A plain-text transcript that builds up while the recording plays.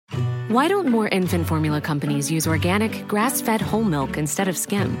Why don't more infant formula companies use organic, grass-fed whole milk instead of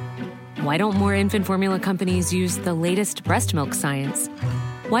skim? Why don't more infant formula companies use the latest breast milk science?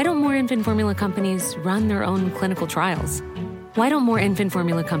 Why don't more infant formula companies run their own clinical trials? Why don't more infant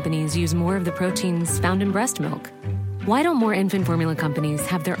formula companies use more of the proteins found in breast milk? Why don't more infant formula companies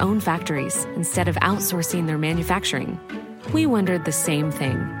have their own factories instead of outsourcing their manufacturing? We wondered the same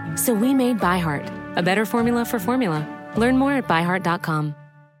thing. So we made ByHeart, a better formula for formula. Learn more at byheart.com.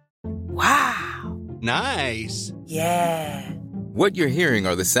 Wow. Nice. Yeah. What you're hearing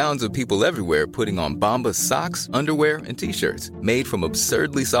are the sounds of people everywhere putting on Bombas socks, underwear, and T-shirts made from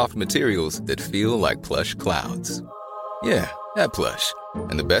absurdly soft materials that feel like plush clouds. Yeah, that plush.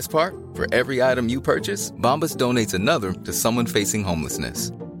 And the best part? For every item you purchase, Bombas donates another to someone facing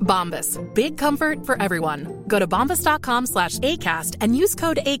homelessness. Bombas. Big comfort for everyone. Go to bombas.com/ACAST and use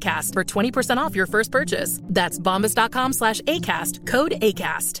code ACAST for 20% off your first purchase. That's bombas.com/ACAST. Code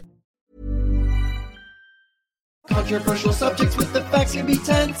ACAST. Controversial subjects with the facts can be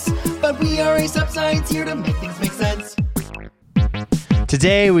tense, but we are A$AP Science here to make things make sense.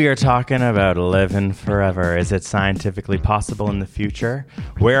 Today we are talking about living forever. Is it scientifically possible in the future?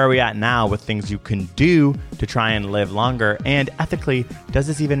 Where are we at now with things you can do to try and live longer? And ethically, does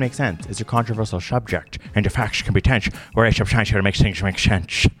this even make sense? It's a controversial subject, and the facts can be tense. We're A$AP Science here to make things make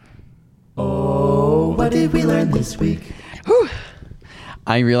sense. Oh, what did we learn this week? Whew.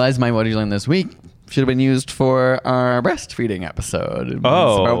 I realized my what did you learn this week should have been used for our breastfeeding episode.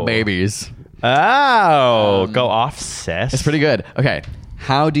 Oh. It's about babies. Oh, go off, sis. It's pretty good. Okay.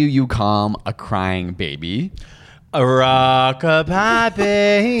 How do you calm a crying baby? A rockabye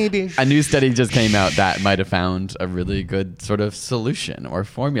baby. A new study just came out that might have found a really good sort of solution or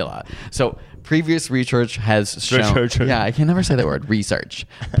formula. So previous research has shown... Yeah, I can never say that word. Research.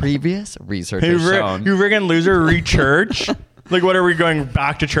 Previous research has shown... You friggin' loser, re-church? Like, what are we going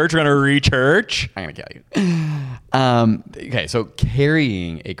back to church? We're going to re-church? I'm going to kill you. Okay, so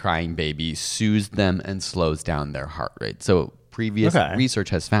carrying a crying baby soothes them and slows down their heart rate. So previous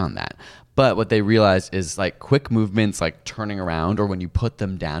research has found that. But what they realized is like quick movements, like turning around, or when you put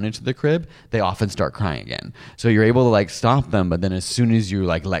them down into the crib, they often start crying again. So you're able to like stop them, but then as soon as you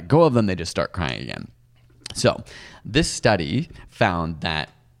like let go of them, they just start crying again. So this study found that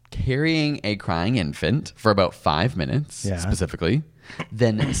carrying a crying infant for about 5 minutes specifically,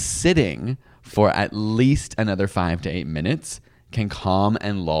 then sitting for at least another 5 to 8 minutes can calm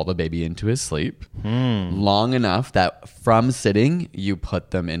and lull the baby into his sleep long enough that from sitting, you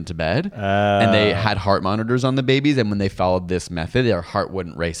put them into bed. And they had heart monitors on the babies. And when they followed this method, their heart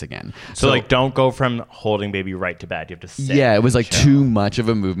wouldn't race again. So like, don't go from holding baby right to bed. You have to sit. Yeah, it was like too much of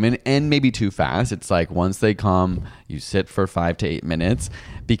a movement and maybe too fast. It's like once they calm, you sit for 5 to 8 minutes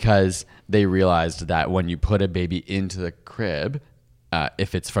because they realized that when you put a baby into the crib,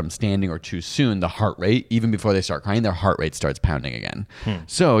 if it's from standing or too soon, the heart rate, even before they start crying, their heart rate starts pounding again.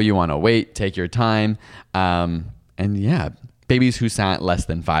 So you want to wait, take your time. And yeah, babies who sat less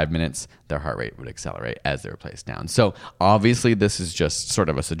than 5 minutes, their heart rate would accelerate as they were placed down. So obviously this is just sort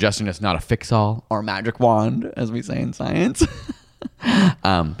of a suggestion. It's not a fix-all or magic wand, as we say in science.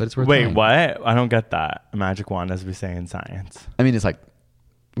 But it's worth trying. What? I don't get that. A magic wand, as we say in science. I mean, it's like,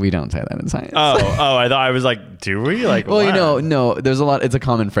 we don't say that in science. I thought I was like, do we? Like, well, what? No, there's a lot. It's a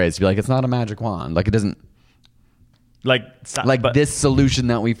common phrase to be like, it's not a magic wand. Like it doesn't, but this solution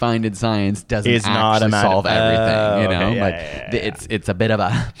that we find in science doesn't actually solve everything. It's a bit of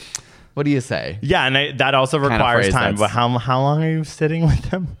a, what do you say? Yeah, and that also requires time. But how long are you sitting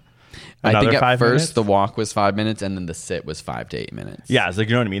with them? I think at first minutes? the walk was 5 minutes and then the sit was 5 to 8 minutes. Yeah, it's like,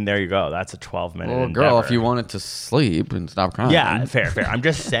 you know what I mean? There you go. That's a 12-minute Well, girl, if you wanted to sleep and stop crying. Yeah, fair. I'm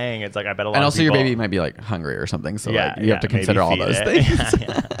just saying, it's like, I bet a lot and of also people... your baby might be like hungry or something. So you have to consider all those things.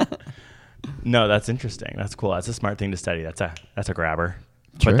 No, that's interesting. That's cool. That's a smart thing to study. That's a grabber.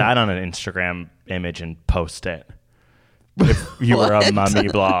 Sure. Put that on an Instagram image and post it. If you were a mummy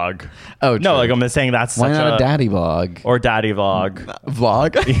blog. Oh, no, like I'm saying that's why not a daddy vlog? Or daddy vlog.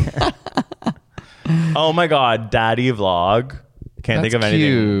 Vlog? Oh my God, daddy vlog. Can't think of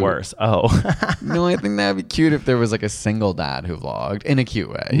anything worse. Oh. No, I think that'd be cute if there was like a single dad who vlogged in a cute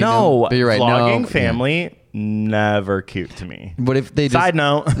way. No, but you're right. Vlogging family, never cute to me. What if they just... Side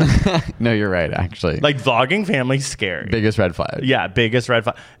note. No, you're right, actually. Like vlogging family, scary. Biggest red flag. Yeah, biggest red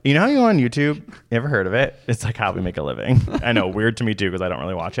flag. You know how you go on YouTube? You ever heard of it? It's like how we make a living. I know, weird to me too because I don't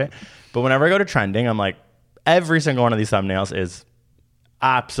really watch it. But whenever I go to trending, I'm like, every single one of these thumbnails is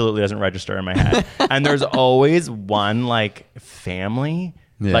absolutely doesn't register in my head. And there's always one like family,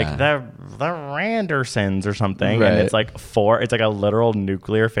 like the Randersons or something. Right. And it's like it's like a literal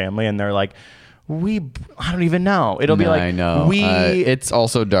nuclear family. And they're like, I don't even know. It'll be like, I know. It's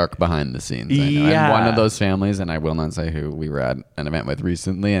also dark behind the scenes. I know. Yeah. I'm one of those families, and I will not say who we were at an event with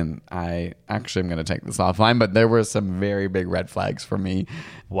recently, and I actually am going to take this offline, but there were some very big red flags for me.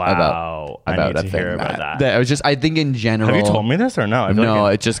 Wow. About I need a to thing hear about that. I was just, I think in general. Have you told me this or no? I feel No,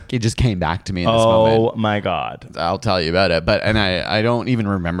 like it just came back to me in this moment. Oh my God. I'll tell you about it. But I don't even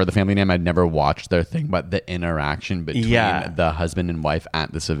remember the family name. I'd never watched their thing, but the interaction between the husband and wife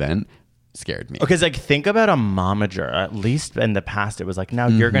at this event scared me. Because like think about a momager. At least in the past, it was like, now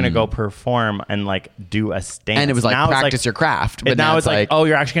you're gonna go perform and like do a stance, and it was like now practice your craft. But now it's like, oh,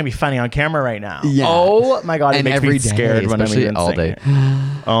 you're actually gonna be funny on camera right now. Yeah. Oh my God, it and makes every me scared day, when I'm especially even all singing. day.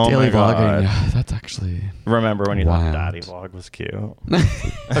 Oh Daily my God. vlogging. That's actually. Remember when you thought wild. Daddy Vlog was cute?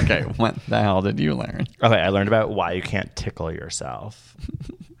 Okay, what the hell did you learn? Okay, I learned about why you can't tickle yourself.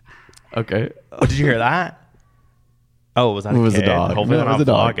 Okay. Oh, did you hear that? Oh, was that It a was kid? a dog. Hopefully No, they're it was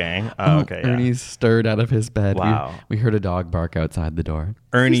not a dog. vlogging. Oh, okay, yeah. Ernie stirred out of his bed. Wow. We heard a dog bark outside the door.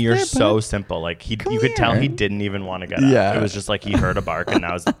 Ernie, He's you're there, so bud. simple. Like you Come could tell here. he didn't even want to get up. Yeah. It was just like he heard a bark and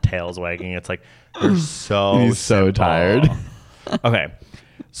now his tail's wagging. It's like you're so He's so simple. tired. Okay.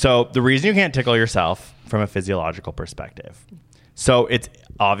 So the reason you can't tickle yourself from a physiological perspective. So it's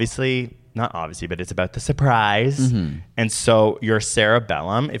not obviously, but it's about the surprise. And so your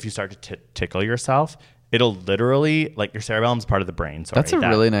cerebellum, if you start to tickle yourself, it'll literally, like your cerebellum is part of the brain. Sorry, That's a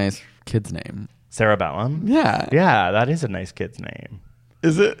really nice kid's name. cerebellum. Yeah. Yeah, that is a nice kid's name.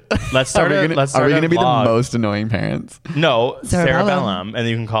 Is it? Let's start Are we going to be vlog. the most annoying parents? No, Cerebellum. cerebellum. And then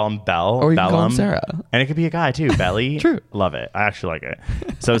you can call him Bell. Or you can call him Bellum. Sarah. And it could be a guy too. Belly. True. Love it. I actually like it.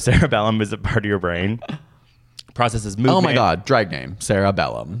 So cerebellum is a part of your brain. Processes movement. Oh my God. Drag name. Sarah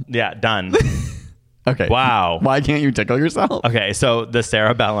Bellum. Yeah, done. Okay. Wow. Why can't you tickle yourself? Okay, so the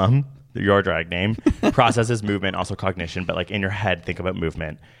cerebellum, your drag name, processes movement, also cognition, but like in your head, think about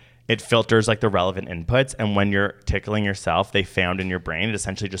movement. It filters like the relevant inputs, and when you're tickling yourself, they found in your brain, it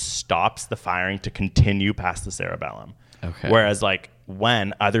essentially just stops the firing to continue past the cerebellum. Okay. Whereas like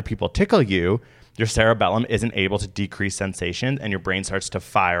when other people tickle you, your cerebellum isn't able to decrease sensation, and your brain starts to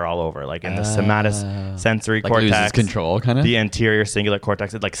fire all over, like in the somatosensory Like cortex, loses control, kind of? the anterior cingulate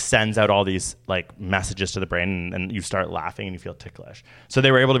cortex. It like sends out all these like messages to the brain, and you start laughing and you feel ticklish. So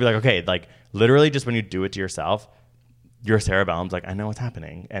they were able to be like, okay, like literally just when you do it to yourself, your cerebellum's like, I know what's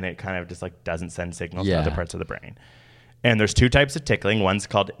happening, and it kind of just like doesn't send signals to other parts of the brain. And there's two types of tickling. One's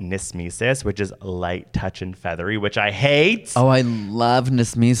called nismesis, which is light, touch, and feathery, which I hate. Oh, I love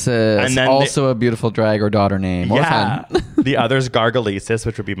Nismesis. And then also a beautiful drag or daughter name. Or yeah. fun. The other's gargalesis,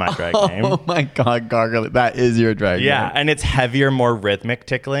 which would be my drag name. Oh my God, Gargle. That is your drag Yeah, name. and it's heavier, more rhythmic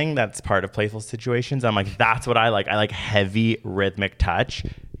tickling. That's part of playful situations. I'm like, that's what I like. I like heavy, rhythmic touch.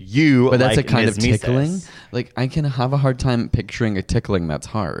 But that's like a kind of nismesis. tickling. Like I can have a hard time picturing a tickling that's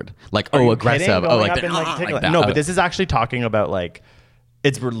hard. Like Are you aggressive. kidding? Oh, Going like up the, and, like, tickling. like that. No, but this is actually talking about like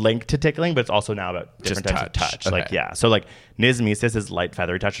it's linked to tickling, but it's also now about different Just types of touch. touch. Okay. Like yeah, so like nismesis is light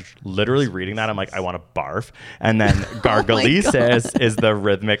feathery touch. Which literally reading that, I'm like, I want to barf. And then gargalesis is the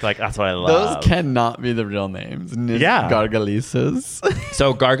rhythmic. Like that's what I love. Those cannot be the real names. Yeah. Gargalesis.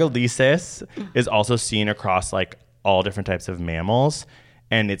 So gargalesis is also seen across like all different types of mammals.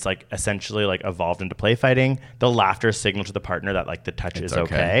 And it's like essentially like evolved into play fighting. The laughter signal to the partner that like the touch is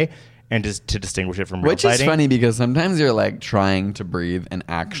okay. And just to distinguish it from real Which fighting. is funny because sometimes you're like trying to breathe and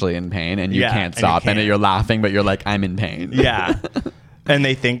actually in pain and you Yeah, can't and you stop and can't. you're laughing but you're like I'm in pain. Yeah. And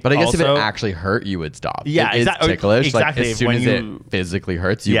they think But I guess if also, it actually hurt you would stop. Yeah, It is exactly. ticklish. Exactly. Like as soon When as you- it physically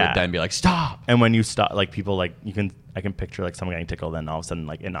hurts you Yeah. would then be like stop. and when you stop, like people like I can picture like someone getting tickled and all of a sudden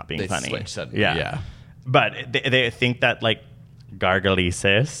like it not being They funny. switch suddenly, Yeah. yeah. But they think that like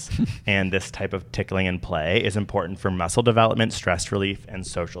gargalesis and this type of tickling and play is important for muscle development, stress relief, and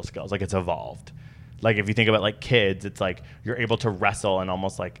social skills. Like it's evolved. Like if you think about like kids, it's like you're able to wrestle and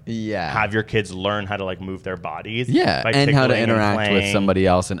almost like have your kids learn how to like move their bodies. Yeah, by and how to tickling and interact with playing. somebody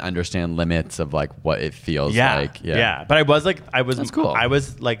else and understand limits of like what it feels like. Yeah. But That's cool. I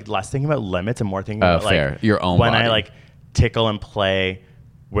was like less thinking about limits and more thinking Oh, about like fair. Your own when body. I like tickle and play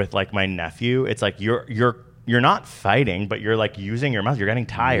with like my nephew. It's like you're not fighting, but you're like using your mouth. You're getting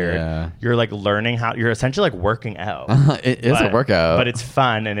tired. Yeah. You're like learning how. You're essentially like working out. It is a workout. but it's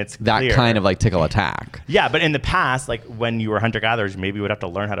fun and it's that clear. kind of like tickle attack. Yeah, but in the past, like when you were hunter gatherers, maybe you would have to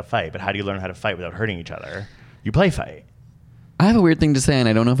learn how to fight. But how do you learn how to fight without hurting each other? You play fight. I have a weird thing to say, and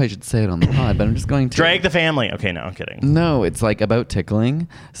I don't know if I should say it on the pod, but I'm just going to. Drag the family. Okay, no, I'm kidding. No, it's like about tickling.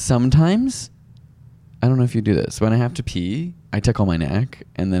 Sometimes, I don't know if you do this. When I have to pee, I tickle my neck,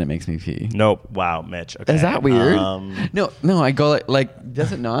 and then it makes me pee. Nope. Wow, Mitch. Okay. Is that weird? No, I go like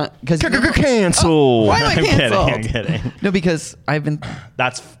does it not? Because cancel. why do I I'm cancel? kidding. I'm kidding. No, because I've been.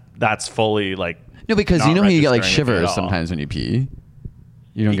 That's fully like No, because you know how you get like register anything at shivers all. sometimes when you pee.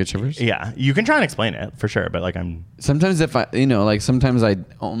 You don't get shivers? Yeah, you can try and explain it for sure, but like Sometimes if I, sometimes I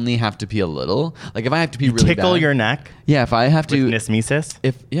only have to pee a little. Like if I have to pee really tickle bad. your neck. Yeah, if I have to. With nismesis.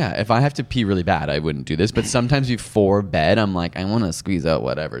 If I have to pee really bad, I wouldn't do this. But sometimes before bed, I'm like, I want to squeeze out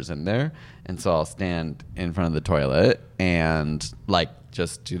whatever's in there. And so I'll stand in front of the toilet and like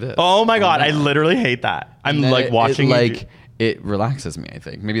just do this. Oh my God, I literally hate that. I'm like watching it relaxes me, I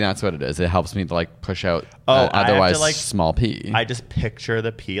think. Maybe that's what it is. It helps me to like push out I have otherwise to, like, small pee. I just picture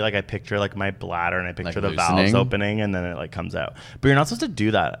the pee, like I picture like my bladder and I picture Like the valves loosening? opening and then it like comes out. But you're not supposed to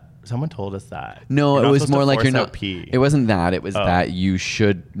do that. Someone told us that. No, You're it not was supposed to more like force you're out not. pee. It wasn't that. It was that you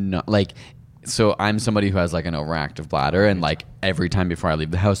should not like. So I'm somebody who has like an overactive bladder, and like every time before I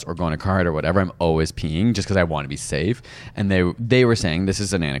leave the house or go on a car ride or whatever, I'm always peeing just because I want to be safe. And they were saying, this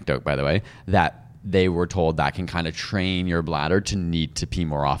is an anecdote by the way, that they were told that can kind of train your bladder to need to pee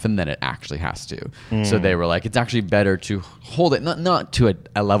more often than it actually has to. So they were like, it's actually better to hold it, not to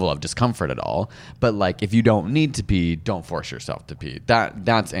a level of discomfort at all, but like if you don't need to pee, don't force yourself to pee.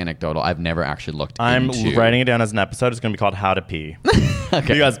 That's anecdotal. I've never actually looked into. writing it down as an episode. It's going to be called How to Pee. Okay.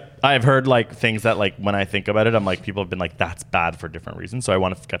 Because I've heard like things that like when I think about it, I'm like, people have been like, that's bad for different reasons. So I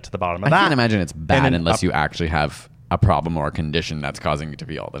want to get to the bottom of that. I can't imagine it's bad then unless you actually have a problem or a condition that's causing you to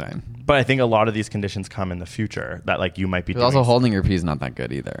pee all the time. But I think a lot of these conditions come in the future that like you might be But doing. also holding your pee is not that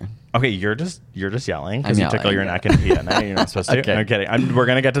good either. Okay, you're just yelling because I'm you tickle yelling. your neck and pee at night. You're not supposed to. Okay. I'm kidding. We're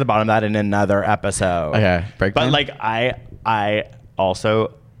gonna get to the bottom of that in another episode. Okay, break But time? like I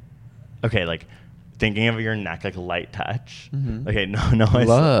also like thinking of your neck like light touch. Okay, no,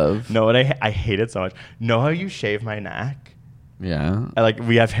 Love. No, what I hate it so much. Know how you shave my neck? Yeah.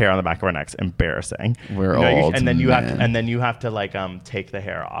 We have hair on the back of our necks. Embarrassing. We're You old and then you have to, men. and then you have to like take the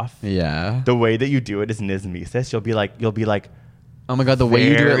hair off. Yeah. The way that you do it is nismesis. You'll be like. Oh my God, the way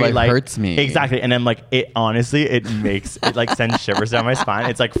you do it very, like hurts me. Exactly. And then like it honestly it makes it like sends shivers down my spine.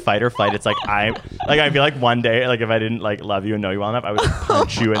 It's like fight or flight. It's like I feel like one day like if I didn't like love you and know you well enough, I would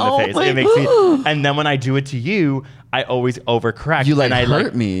punch you in the face. Like, it makes me and then when I do it to you, I always overcorrect. You, like, and I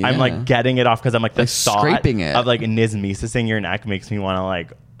hurt me, I'm yeah. like getting it off because I'm like the Like, thought scraping it. of like nismesising your neck makes me want to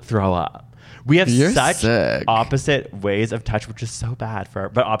like throw up. We have You're such sick. opposite ways of touch, which is so bad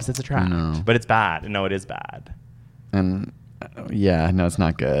but opposites attract. But it's bad. No, it is bad. And yeah, no, it's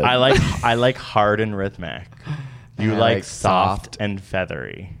not good. I like hard and rhythmic. You I like like soft soft. and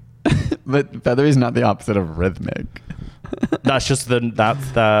feathery. But feathery is not the opposite of rhythmic. That's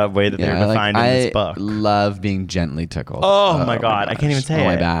the way that they're defined in this book. I love being gently tickled. Oh my God, I can't even say on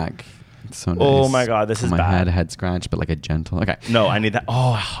my it. back. It's so nice. Oh my God, this on is my bad. head scratch, but like a gentle. Okay. No, I need that.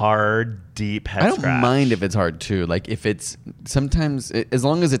 Oh, hard, deep head I don't scratch. mind if it's hard too. Like if it's sometimes as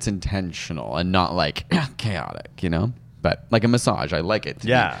long as it's intentional and not like chaotic, you know. But like a massage, I like it.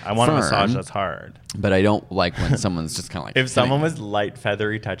 Yeah, I want a firm, massage that's hard. But I don't like when someone's just kind of like. If someone was light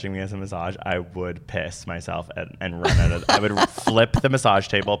feathery touching me as a massage, I would piss myself and run out of. I would flip the massage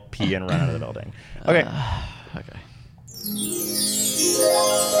table, pee, and run out of the building. Okay. Okay.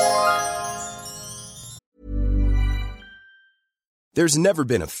 There's never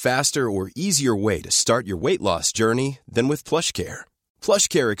been a faster or easier way to start your weight loss journey than with PlushCare.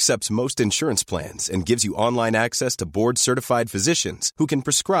 PlushCare accepts most insurance plans and gives you online access to board-certified physicians who can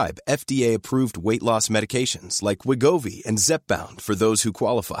prescribe FDA-approved weight loss medications like Wegovy and Zepbound for those who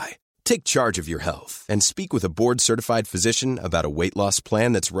qualify. Take charge of your health and speak with a board-certified physician about a weight loss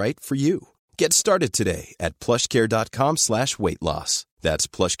plan that's right for you. Get started today at plushcare.com/weight-loss. That's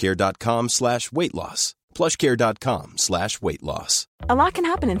plushcare.com/weight-loss. plushcare.com/weight-loss. A lot can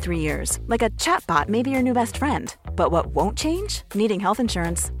happen in 3 years, like a chatbot may be your new best friend. But what won't change? Needing health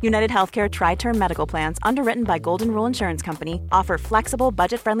insurance. United Healthcare Tri-Term Medical Plans, underwritten by Golden Rule Insurance Company, offer flexible,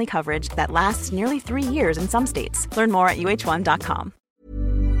 budget-friendly coverage that lasts nearly 3 years in some states. Learn more at uh1.com.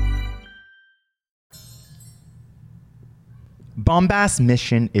 Bombast's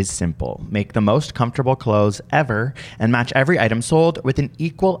mission is simple. Make the most comfortable clothes ever and match every item sold with an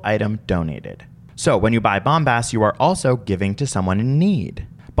equal item donated. So when you buy Bombast, you are also giving to someone in need.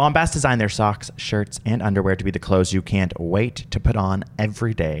 Bombast designed their socks, shirts, and underwear to be the clothes you can't wait to put on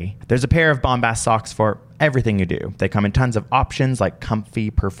every day. There's a pair of Bombast socks for everything you do. They come in tons of options like comfy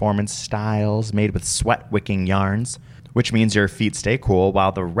performance styles made with sweat-wicking yarns, which means your feet stay cool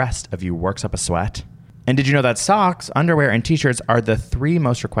while the rest of you works up a sweat. And did you know that socks, underwear, and t-shirts are the 3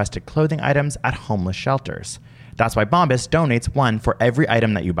 most requested clothing items at homeless shelters? That's why Bombast donates one for every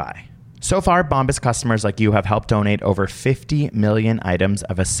item that you buy. So far, Bombast customers like you have helped donate over 50 million items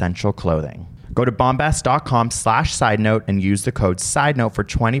of essential clothing. Go to bombas.com/sidenote and use the code SIDENOTE for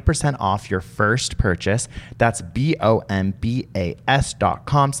 20% off your first purchase. That's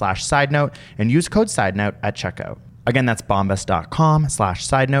bombas.com/sidenote and use code SIDENOTE at checkout. Again, that's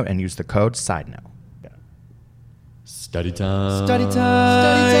bombas.com/sidenote and use the code SIDENOte. Study time. Study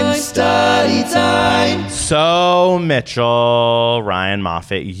time. Study time. So, Mitchell, Ryan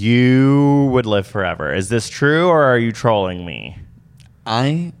Moffat, you would live forever. Is this true, or are you trolling me?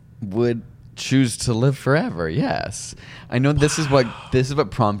 I would choose to live forever. Yes, I know this is what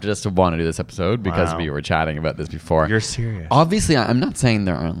prompted us to want to do this episode because we were chatting about this before. You're serious? Obviously, I'm not saying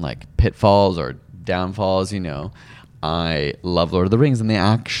there aren't like pitfalls or downfalls. You know, I love Lord of the Rings, and they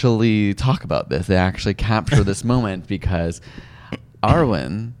actually talk about this. They actually capture this moment because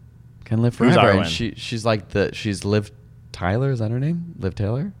Arwen can live forever. Who's Arwen? And she's Liv Tyler. Is that her name? Liv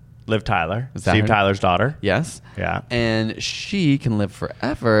Taylor. Liv Tyler. Is that Steve her? Tyler's daughter. Yes. Yeah. And she can live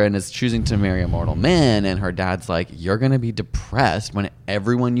forever and is choosing to marry a mortal man. And her dad's like, you're going to be depressed when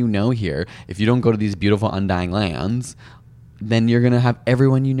everyone you know here, if you don't go to these beautiful undying lands, then you're going to have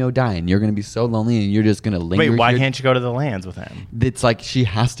everyone you know die. And you're going to be so lonely and you're just going to linger. Wait, why here. can't you go to the lands with him? It's like she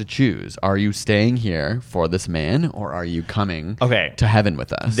has to choose. Are you staying here for this man or are you coming to heaven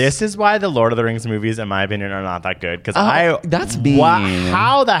with us? This is why the Lord of the Rings movies, in my opinion, are not that good. Because that's mean.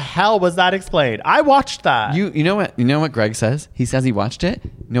 How the hell was that explained? I watched that. You know what Greg says? He says he watched it.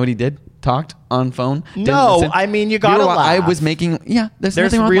 You know what he did? Talked on phone. No, I mean, you gotta laugh. I was making there's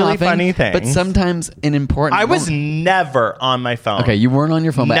nothing wrong really laughing, funny things, but sometimes an important. I was never on my phone. Okay, you weren't on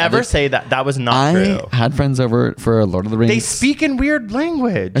your phone. Never say that. That was not true. I had friends over for Lord of the Rings. They speak in weird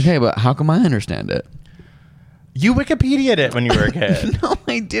language. Okay, but how come I understand it? You Wikipedia'd it when you were a kid. No,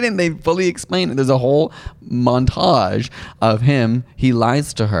 I didn't. They fully explain it. There's a whole montage of him. He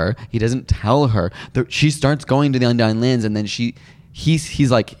lies to her. He doesn't tell her. She starts going to the Undying Lands, and then he's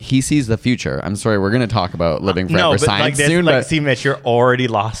like, he sees the future. I'm sorry, we're going to talk about living forever science soon. But see, Mitch, you're already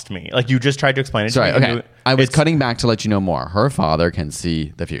lost me. Like, you just tried to explain it to me. Okay. I was cutting back to let you know more. Her father can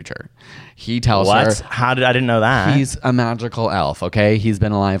see the future. He tells her. I didn't know that. He's a magical elf, okay? He's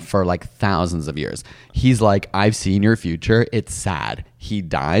been alive for like thousands of years. He's like, I've seen your future. It's sad. He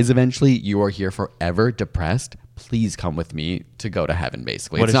dies eventually. You are here forever, depressed. Please come with me to go to heaven,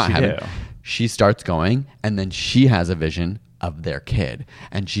 basically. What it's does not she heaven. do? She starts going, and then she has a vision of their kid.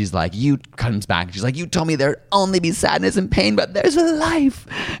 And she's like, comes back. She's like, you told me there'd only be sadness and pain, but there's a life.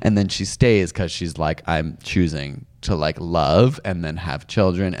 And then she stays because she's like, I'm choosing to like love and then have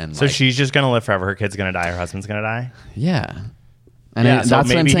children. And so she's just going to live forever. Her kid's going to die. Her husband's going to die. Yeah. And so that's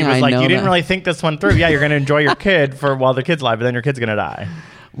maybe what I'm saying. he was like, you didn't that. really think this one through. Yeah, you're going to enjoy your kid while the kid's alive, but then your kid's going to die.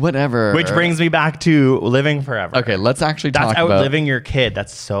 Whatever. Which brings me back to living forever. Okay, let's actually talk about... That's outliving your kid.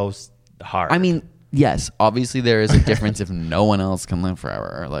 That's so hard. I mean, yes, obviously there is a difference if no one else can live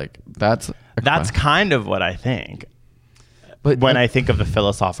forever. Like, that's kind of what I think. But when I think of the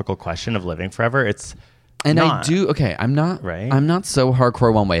philosophical question of living forever, it's I'm not so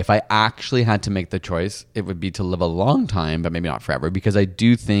hardcore one way. If I actually had to make the choice, it would be to live a long time, but maybe not forever, because I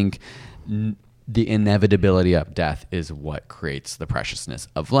do think the inevitability of death is what creates the preciousness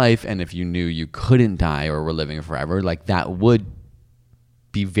of life. And if you knew you couldn't die or were living forever, like that would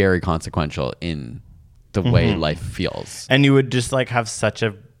be very consequential in the way life feels. And you would just like have such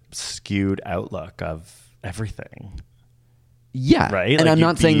a skewed outlook of everything. Yeah. Right? And like I'm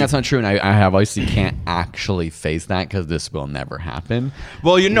not saying that's not true. And I obviously can't actually face that because this will never happen.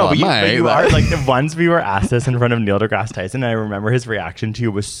 Well, you are like, once we were asked this in front of Neil deGrasse Tyson, and I remember his reaction to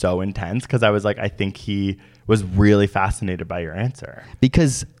you was so intense because I was like, I think he was really fascinated by your answer.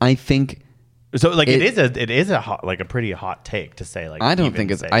 Because I think... So like it is a hot, like a pretty hot take to say like, I don't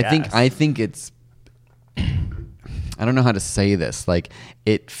think it's, I think it's, I don't know how to say this. Like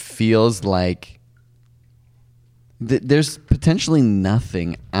it feels like there's potentially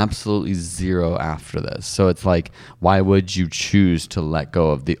nothing, absolutely zero after this. So it's like, why would you choose to let go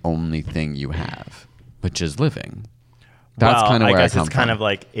of the only thing you have, which is living? That's kind of where I guess it's kind of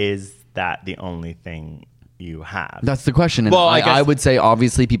like, is that the only thing you have? That's the question. And I would say,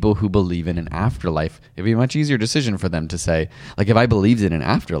 obviously, people who believe in an afterlife, it'd be a much easier decision for them to say, like, if I believed in an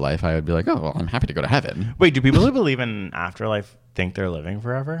afterlife, I would be like, oh, well, I'm happy to go to heaven. Wait, do people who believe in an afterlife think they're living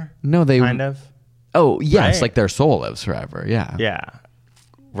forever? No, they kind of. Oh, yes, right? Like their soul lives forever. Yeah. Yeah.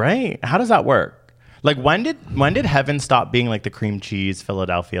 Right. How does that work? Like when did heaven stop being like the cream cheese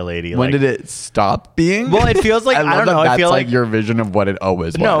Philadelphia lady? When did it stop being? Well, it feels like I don't know. I feel like your vision of what it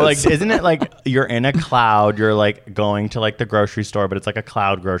always was. No, like isn't it like you're in a cloud? You're like going to like the grocery store, but it's like a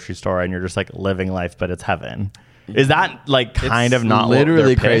cloud grocery store, and you're just like living life, but it's heaven. Is that like kind of not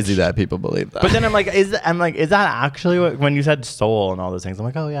literally what crazy that people believe that? But then I'm like, is that actually what, when you said soul and all those things? I'm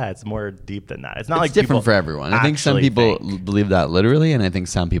like, oh yeah, it's more deep than that. It's not like different for everyone. I think some people believe that literally, and I think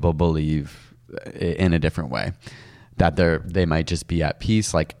some people believe in a different way. That they might just be at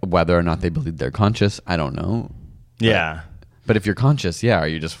peace, like whether or not they believe they're conscious, I don't know. Yeah. But if you're conscious, are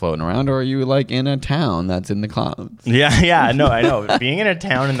you just floating around, or are you like in a town that's in the clouds? Yeah, no, I know. Being in a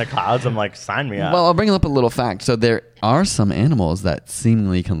town in the clouds, I'm like, sign me up. Well, I'll bring up a little fact. So there are some animals that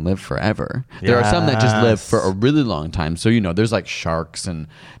seemingly can live forever. There are some that just live for a really long time. So, there's like sharks and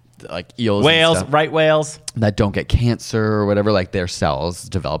like eels, whales, right whales that don't get cancer or whatever, like their cells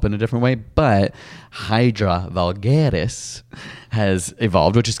develop in a different way. But Hydra vulgaris has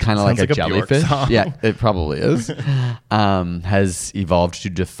evolved, which is kind of like a jellyfish. Yeah, it probably is. Has evolved to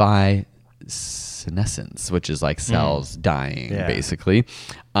defy senescence, which is like cells dying, basically.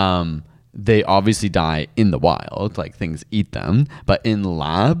 They obviously die in the wild, like things eat them, but in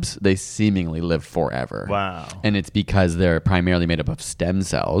labs, they seemingly live forever. Wow. And it's because they're primarily made up of stem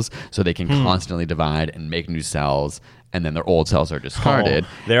cells, so they can constantly divide and make new cells, and then their old cells are discarded.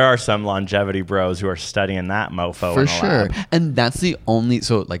 There are some longevity bros who are studying that mofo for in a sure. lab. And that's the only,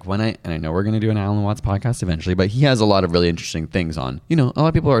 so like and I know we're going to do an Alan Watts podcast eventually, but he has a lot of really interesting things on, a lot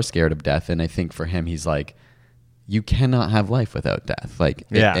of people are scared of death, and I think for him, he's like, you cannot have life without death. Like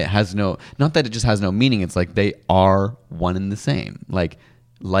it has not that it just has no meaning. It's like they are one and the same. Like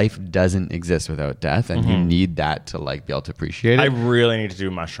life doesn't exist without death, and you need that to like be able to appreciate it. I really need to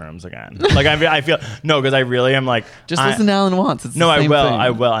do mushrooms again. Like I feel because I really am like just listen to Alan Watts. It's I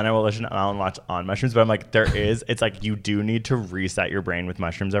will listen to Alan Watts on mushrooms. But I'm like it's like you do need to reset your brain with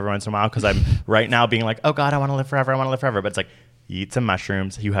mushrooms every once in a while, because I'm right now being like, oh God, I want to live forever. But it's like, you eat some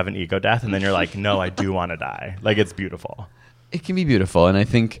mushrooms, you have an ego death, and then you're like, no, I do want to die. Like, it's beautiful. It can be beautiful, and I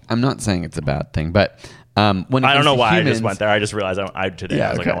think, I'm not saying it's a bad thing, but when I don't know why I just went there. I just realized today I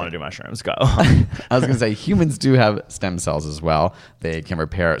was like, I want to do mushrooms. Go. I was going to say, humans do have stem cells as well. They can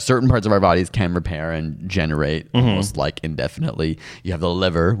repair, certain parts of our bodies can repair and generate almost like indefinitely. You have the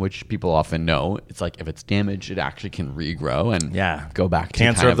liver, which people often know. It's like if it's damaged, it actually can regrow and go back to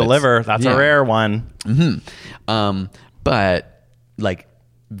cancer of the liver. That's a rare one. But like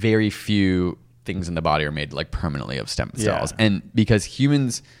very few things in the body are made like permanently of stem cells. And because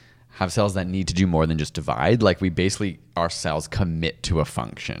humans have cells that need to do more than just divide, like our cells commit to a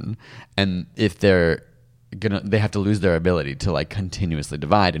function. And if they have to lose their ability to like continuously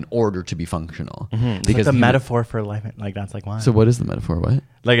divide in order to be functional. Because the metaphor for life, like that's like why. So what is the metaphor? What?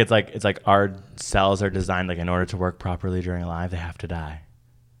 Like it's like our cells are designed like in order to work properly during life, they have to die.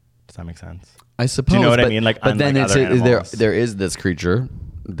 Does that make sense? I suppose. Do you know what I mean? Like, but then there is this creature,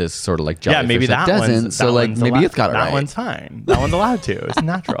 this sort of like jellyfish maybe that doesn't. So like maybe it's got it right. That one's fine. That one's allowed to. It's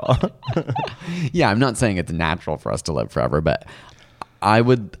natural. Yeah, I'm not saying it's natural for us to live forever, but I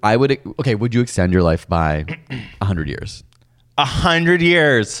would. Okay, would you extend your life by 100 years? 100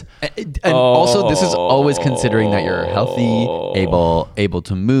 years. And also, this is always considering that you're healthy, able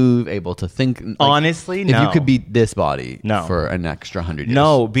to move, able to think. Like, honestly, no. If you could be this body for an extra 100 years.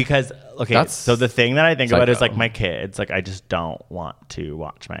 No, because, okay, so the thing that I think about is like my kids. Like, I just don't want to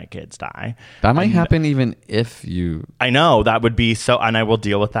watch my kids die. That might happen even if you... I know, that would be so... And I will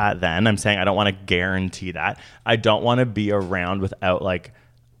deal with that then. I'm saying I don't want to guarantee that. I don't want to be around without, like,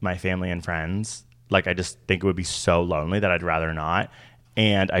 my family and friends. Like, I just think it would be so lonely that I'd rather not.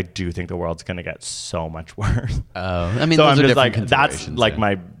 And I do think the world's going to get so much worse. Oh, I mean, so those I'm are just like, considerations,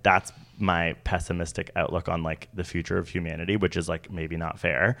 that's my pessimistic outlook on like the future of humanity, which is like maybe not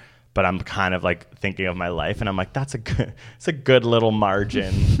fair. But I'm kind of like thinking of my life, and I'm like, it's a good little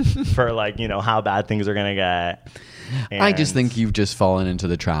margin for like, how bad things are going to get. And I just think you've just fallen into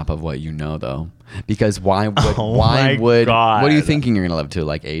the trap of what you know, though. Because why would God. What are you thinking you're going to live to,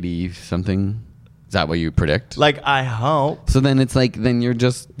 like 80 something? Is that what you predict? Like, I hope. So then it's like, then you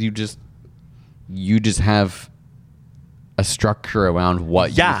just have a structure around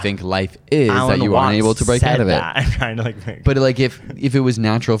what you think life is, Alan that you aren't able to break out of it. I'm trying to like but like if it was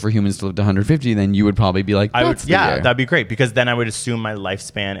natural for humans to live to 150, then you would probably be like, that'd be great, because then I would assume my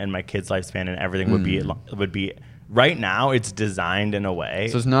lifespan and my kids' lifespan and everything would be right now. It's designed in a way.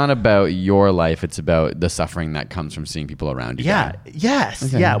 So it's not about your life, it's about the suffering that comes from seeing people around you. Yeah. die. Yes.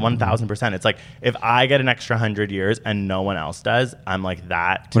 Okay. Yeah. 1,000%. It's like if I get an extra 100 years and no one else does, I'm like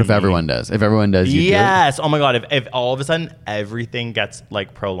that. What if everyone does? If everyone does, you yes. Oh my God. If all of a sudden everything gets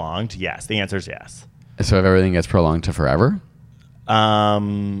like prolonged, yes. The answer is yes. So if everything gets prolonged to forever?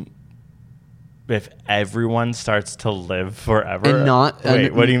 If everyone starts to live forever. And not...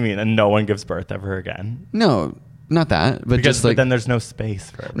 Wait, what do you mean? And no one gives birth ever again? No. Not that, but because just like then there's no space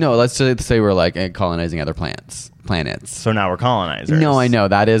for everything. No, let's say we're like colonizing other planets. So now we're colonizers. No, I know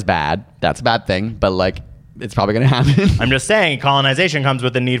that is bad. That's a bad thing, but like it's probably going to happen. I'm just saying colonization comes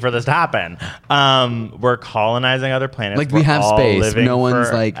with the need for this to happen. We're colonizing other planets. Like we have space. No one's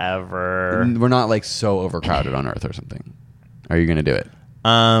forever. Like we're not like so overcrowded on Earth or something. Are you going to do it?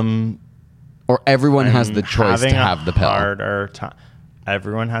 Or everyone has the choice to have the pill.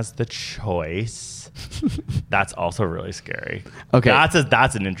 Everyone has the choice. That's also really scary. Okay,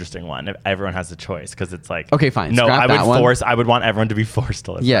 that's an interesting one. If everyone has a choice, because it's like, okay, fine. No, I would want everyone to be forced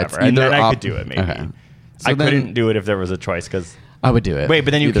to live forever, and then I could do it. Maybe I couldn't do it if there was a choice, because I would do it. Wait,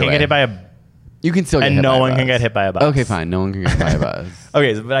 but then you can't get hit by a. You can still get hit and by no a one bus. can get hit by a bus. Okay, fine. No one can get hit by a bus.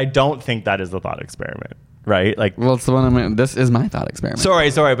 Okay, but I don't think that is the thought experiment, right? Like, well, it's the one. This is my thought experiment. Sorry,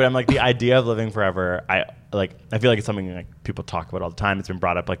 but I'm like the idea of living forever. I feel like it's something like people talk about all the time. It's been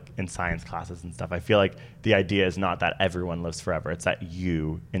brought up like in science classes and stuff. I feel like the idea is not that everyone lives forever. It's that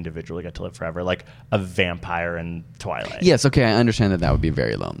you individually get to live forever, like a vampire in Twilight. Yes, okay, I understand that would be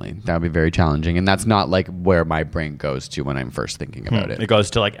very lonely. That would be very challenging, and that's not like where my brain goes to when I'm first thinking about it. It goes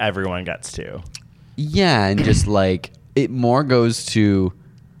to like everyone gets to. Yeah, and just like it more goes to,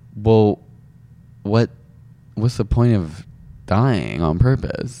 well, what's the point of dying on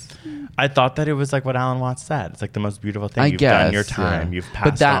purpose? I thought that it was like what Alan Watts said. It's like the most beautiful thing. You've done your time. Yeah. You've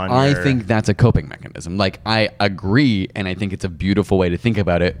passed on. But I think that's a coping mechanism. Like I agree, and I think it's a beautiful way to think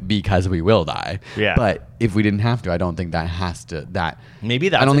about it because we will die. Yeah. But if we didn't have to, I don't think that has to. Maybe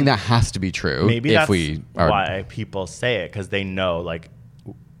that's. I don't think that has to be true. Maybe that's why people say it, because they know like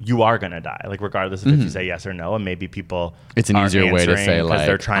you are gonna die, like regardless of if you say yes or no. And maybe people it's an easier way to say like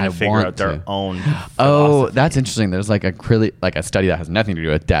they're trying to figure out their own philosophy. Oh, that's interesting. There's like a study that has nothing to do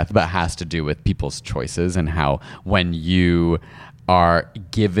with death but has to do with people's choices and how when you are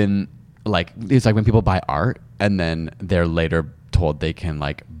given like it's like when people buy art and then they're later told they can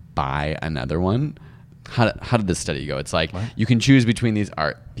like buy another one. How did this study go? It's like you can choose between these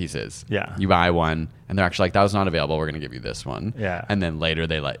art pieces. Yeah. You buy one, and they're actually like, that was not available. We're going to give you this one. Yeah. And then later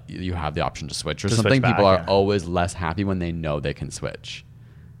they let you have the option to switch or something. People are always less happy when they know they can switch.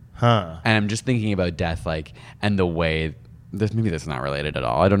 Huh. And I'm just thinking about death, like, and the way maybe this is not related at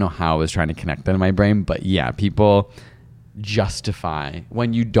all. I don't know how I was trying to connect that in my brain, but yeah, people justify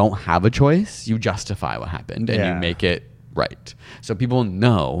when you don't have a choice. You justify what happened, and you make it right. So people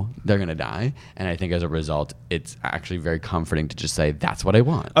know they're going to die. And I think as a result, it's actually very comforting to just say, that's what I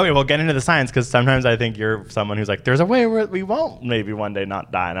want. Okay, well, get into the science, because sometimes I think you're someone who's like, there's a way where we won't maybe one day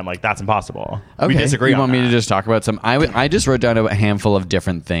not die. And I'm like, that's impossible. Okay. We disagree. You want me to just talk about some? I just wrote down a handful of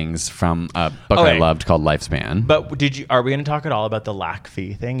different things from a book I loved called Lifespan. But are we going to talk at all about the lack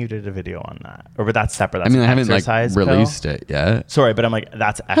fee thing? You did a video on that. Or but that's separate. That's I haven't like released it yet. Sorry, but I'm like,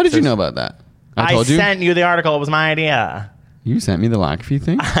 that's How did you know about that? I told you? Sent you the article. It was my idea. You sent me the lack fee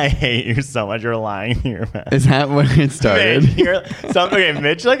thing? I hate you so much. You're lying here, man. Is that when it started?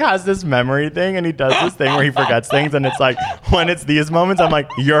 Mitch like has this memory thing, and he does this thing where he forgets things, and it's like when it's these moments, I'm like,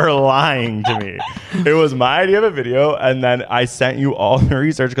 you're lying to me. It was my idea of a video, and then I sent you all the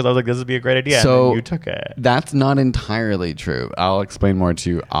research because I was like, this would be a great idea. So and you took it. That's not entirely true. I'll explain more to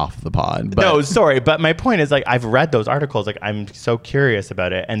you off the pod. But no, sorry, but my point is like I've read those articles. Like I'm so curious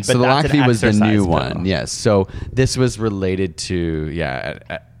about it, and so the lack fee was the new one. Yes. So this was related to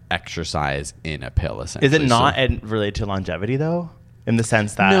exercise in a pill, essentially. Is it not related to longevity though, in the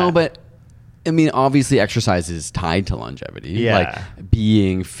sense that no, but I mean obviously exercise is tied to longevity, like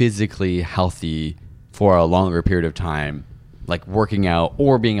being physically healthy for a longer period of time, like working out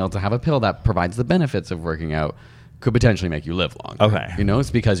or being able to have a pill that provides the benefits of working out could potentially make you live longer. Okay. You know,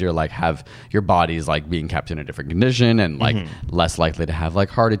 it's because you're like your body's like being kept in a different condition and like less likely to have like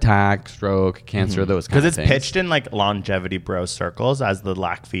heart attack, stroke, cancer, those kinds of things. Because it's pitched in like longevity bro circles as the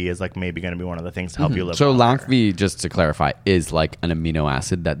lack fee is like maybe going to be one of the things to help you live longer. Lack fee, just to clarify, is like an amino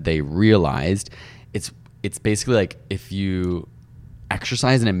acid that they realized it's basically like if you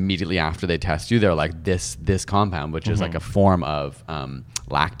exercise and immediately after they test you, they're like this compound, which is like a form of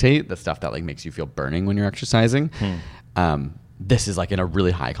lactate, the stuff that like makes you feel burning when you're exercising. This is like in a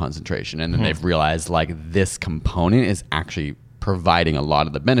really high concentration, and then they've realized like this component is actually providing a lot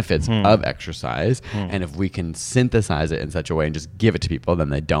of the benefits of exercise, and if we can synthesize it in such a way and just give it to people, then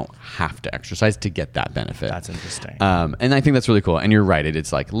they don't have to exercise to get that benefit. That's interesting. And I think that's really cool, and you're right,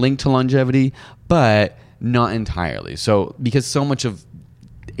 it's like linked to longevity, but not entirely. So because so much of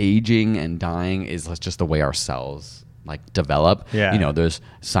aging and dying is just the way our cells like develop. Yeah. You know, there's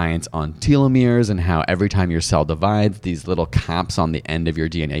science on telomeres and how every time your cell divides, these little caps on the end of your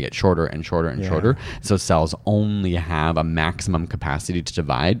DNA get shorter and shorter and shorter. So cells only have a maximum capacity to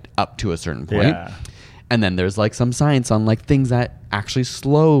divide up to a certain point. Yeah. And then there's like some science on like things that actually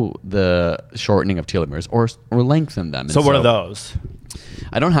slow the shortening of telomeres or lengthen them. So what are those?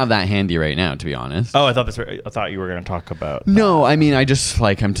 I don't have that handy right now, to be honest. Oh, I thought you were going to talk about. No, I mean, I just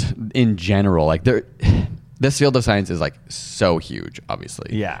like in general, like this field of science is like so huge,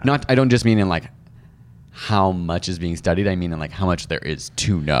 obviously. Yeah. I don't just mean in like how much is being studied. I mean in like how much there is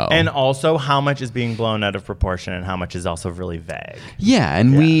to know. And also how much is being blown out of proportion and how much is also really vague. Yeah.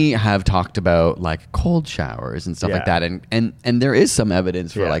 And we have talked about like cold showers and stuff like that. And there is some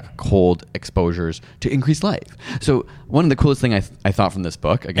evidence for like cold exposures to increase life. So one of the coolest thing I thought from this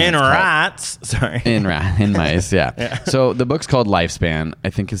book, again, in rats, sorry. In mice, yeah. So the book's called Lifespan. I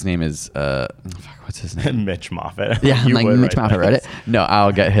think his name is, what's his name? Mitch Moffat. Yeah, I'm like, Mitch Moffat wrote it. No,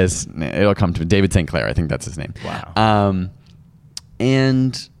 I'll get it'll come to me. David St. Clair, I think that's his name. Wow.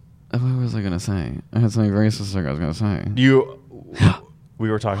 And what was I going to say? I had something very specific I was going to say. We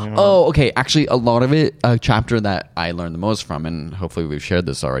were talking about... Oh, okay. Actually, a lot of it, a chapter that I learned the most from, and hopefully we've shared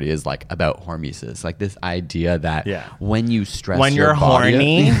this already, is like about hormesis. Like this idea that when you stress your body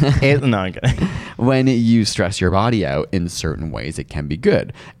horny... No, I'm kidding. When you stress your body out in certain ways, it can be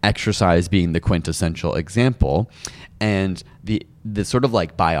good. Exercise being the quintessential example. And the sort of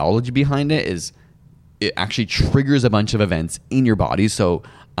like biology behind it is it actually triggers a bunch of events in your body. So,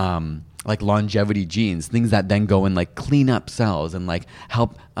 like longevity genes, things that then go and like clean up cells and like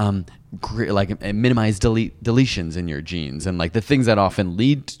help minimize deletions in your genes, and like the things that often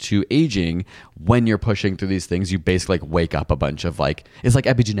lead to aging. When you're pushing through these things, you basically like wake up a bunch of like, it's like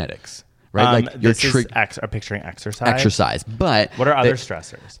epigenetics, right? Like you're picturing exercise. But what are other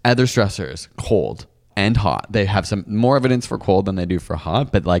stressors? Other stressors, cold and hot. They have some more evidence for cold than they do for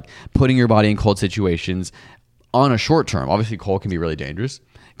hot, but like putting your body in cold situations on a short term, obviously cold can be really dangerous,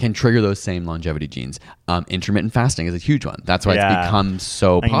 can trigger those same longevity genes. Intermittent fasting is a huge one. That's why it's become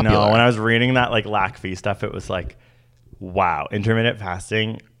so popular. I know. When I was reading that like LACV stuff, it was like, wow, intermittent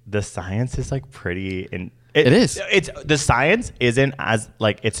fasting, the science is like pretty... It is. It's the science isn't as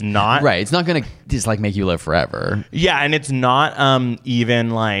like, it's not... Right. It's not going to just like make you live forever. Yeah. And it's not even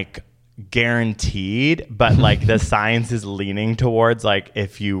like guaranteed, but like the science is leaning towards like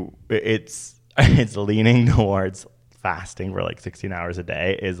it's leaning towards fasting for like 16 hours a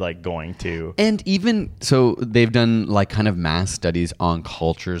day is like going to... And even so, they've done like kind of mass studies on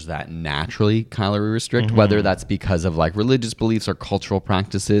cultures that naturally calorie restrict, whether that's because of like religious beliefs or cultural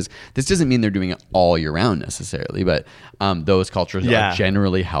practices. This doesn't mean they're doing it all year round necessarily, but those cultures are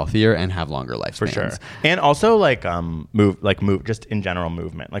generally healthier and have longer lifespans. For sure. And also like move just in general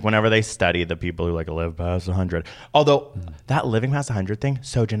movement. Like whenever they study the people who like live past 100, although that living past 100 thing,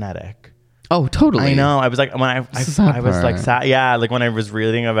 so genetic. Oh, totally. I know. I was like, when I was like, like when I was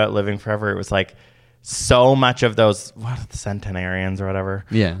reading about living forever, it was like so much of those, what are the centenarians or whatever?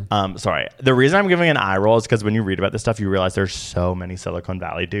 Yeah. Sorry. The reason I'm giving an eye roll is because when you read about this stuff, you realize there's so many Silicon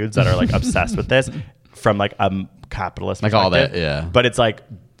Valley dudes that are like obsessed with this from like a capitalist like perspective. All that, yeah. But it's like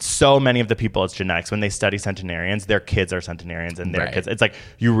so many of the people, it's genetics. When they study centenarians, their kids are centenarians and their kids. It's like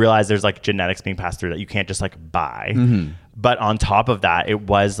you realize there's like genetics being passed through that you can't just like buy. But on top of that, it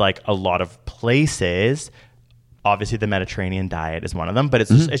was like a lot of places. Obviously, the Mediterranean diet is one of them, but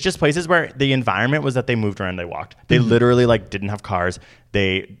it's just places where the environment was that they moved around, they walked. They literally like didn't have cars.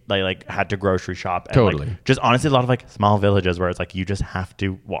 They like had to grocery shop. And, totally. Like, just honestly, a lot of like small villages where it's like you just have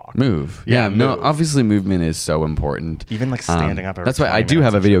to walk. Move. Yeah. No, obviously movement is so important. Even like standing up. That's why I do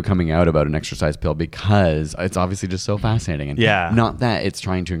have a video coming out about an exercise pill, because it's obviously just so fascinating. And not that it's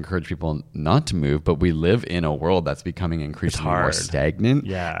trying to encourage people not to move, but we live in a world that's becoming increasingly more stagnant.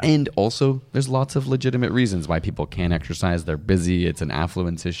 Yeah. And also there's lots of legitimate reasons why people can't exercise. They're busy. It's an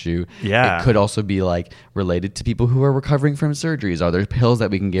affluence issue. Yeah. It could also be like related to people who are recovering from surgeries. Are there pills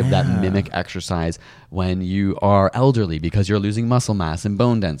that we can give that mimic exercise when you are elderly because you're losing muscle mass and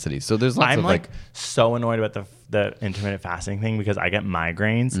bone density? So there's lots of like so annoyed about the intermittent fasting thing because I get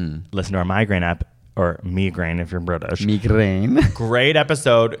migraines. Listen to our migraine app, or migraine if you're British. Migraine. Great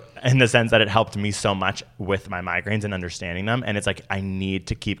episode in the sense that it helped me so much with my migraines and understanding them. And it's like I need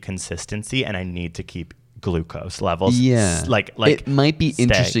to keep consistency and I need to keep glucose levels. Yeah. Like it might be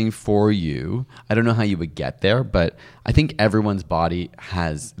interesting for you. I don't know how you would get there, but I think everyone's body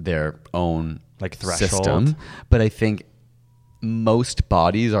has their own like threshold system. But I think most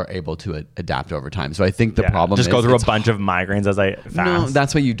bodies are able to adapt over time. So I think the problem just is go through a bunch of migraines as I fast. No,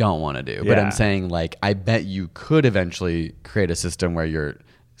 that's what you don't want to do. But I'm saying like I bet you could eventually create a system where you're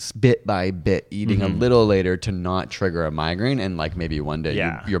bit by bit eating a little later to not trigger a migraine, and like maybe one day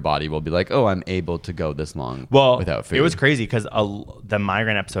your body will be like, oh, I'm able to go this long without food. It was crazy because the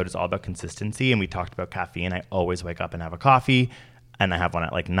migraine episode is all about consistency, and we talked about caffeine. I always wake up and have a coffee, and I have one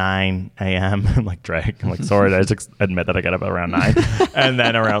at like 9 a.m. I'm like, Drake, I'm like, sorry, I just admit that I get up around 9. And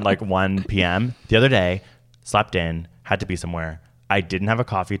then around like 1 p.m. the other day, slept in, had to be somewhere. I didn't have a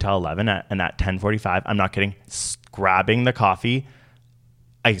coffee till 11, and at 10:45, I'm not kidding, grabbing the coffee,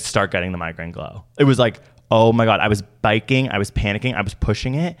 I start getting the migraine glow. It was like, oh my God, I was biking, I was panicking, I was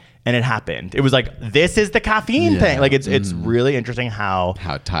pushing it, and it happened. It was like, this is the caffeine thing. Like it's really interesting how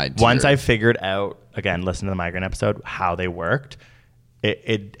tied to once I figured out, again, listen to the migraine episode, how they worked,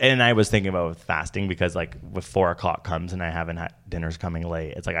 and I was thinking about fasting because like if 4 o'clock comes and I haven't had dinner's coming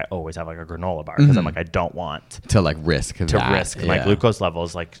late, it's like I always have like a granola bar because I'm like, I don't want to like risk my glucose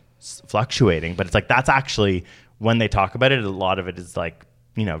levels like fluctuating. But it's like, that's actually, when they talk about it, a lot of it is like,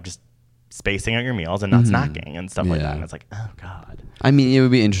 you know, just spacing out your meals and not snacking and stuff like that. And it's like, oh God. I mean, it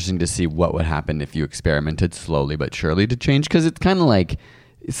would be interesting to see what would happen if you experimented slowly but surely to change, because it's kind of like,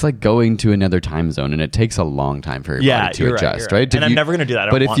 it's like going to another time zone, and it takes a long time for your body to adjust, right? And I'm never going to do that.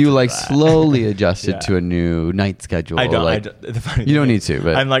 But if you like slowly adjust it to a new night schedule, you don't need to.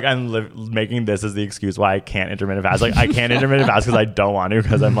 But I'm making this as the excuse why I can't intermittent fast. Like I can't intermittent fast because I don't want to,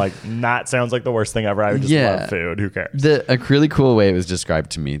 because I'm like, that sounds like the worst thing ever. I would just love food. Who cares? A really cool way it was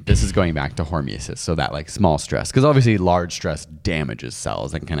described to me, this is going back to hormesis, so that like small stress, because obviously large stress damages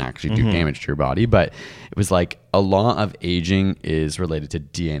cells and can actually do damage to your body. But it was like, a lot of aging is related to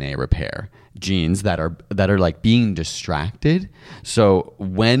DNA repair, genes that are like being distracted. So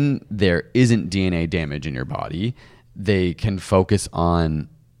when there isn't DNA damage in your body, they can focus on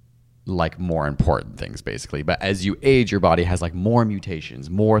like more important things basically. But as you age, your body has like more mutations,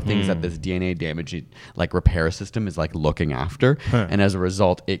 more things that this DNA damage like repair system is like looking after. And as a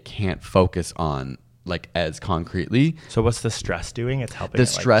result, it can't focus on like as concretely. So what's the stress doing? It's helping. The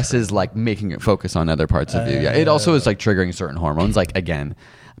stress is like making it focus on other parts of you. Yeah. It also is like triggering certain hormones. Like again,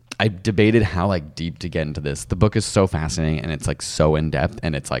 I debated how like deep to get into this. The book is so fascinating and it's like so in depth,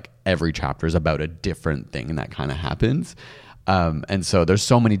 and it's like every chapter is about a different thing that kind of happens. And so there's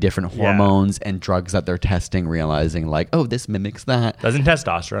so many different hormones and drugs that they're testing, realizing like, oh, this mimics that. Doesn't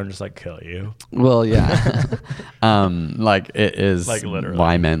testosterone just like kill you? Well, yeah. Like it is like literally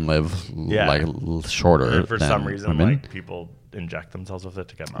why men live like shorter. And for than some reason, women. like people inject themselves with it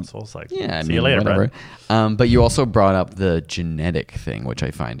to get muscles. Like, yeah, see you later, whatever. Brett. But you also brought up the genetic thing, which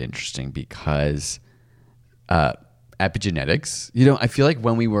I find interesting because epigenetics, you know, I feel like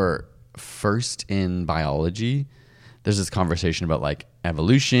when we were first in biology, there's this conversation about like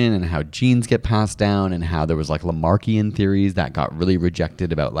evolution and how genes get passed down, and how there was like Lamarckian theories that got really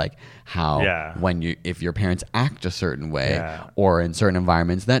rejected about like how if your parents act a certain way or in certain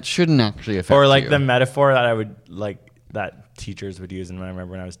environments, that shouldn't actually affect you. Or like the metaphor that I would like that teachers would use, and I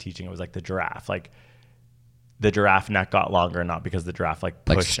remember when I was teaching, it was like the giraffe. Like the giraffe neck got longer, not because the giraffe like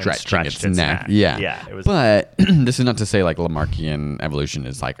pushed and stretched its neck. Yeah. It was. But this is not to say like Lamarckian evolution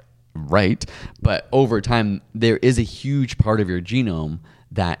is like right, but over time there is a huge part of your genome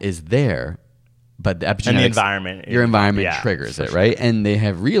that is there, but the epigenetics and the environment, your environment triggers it, right? And they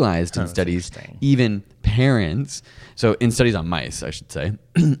have realized in studies, even parents, so in studies on mice, I should say,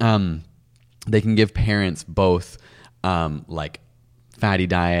 they can give parents both like fatty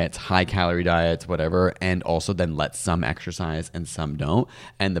diets, high calorie diets, whatever, and also then let some exercise and some don't.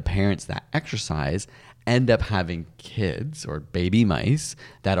 And the parents that exercise end up having kids or baby mice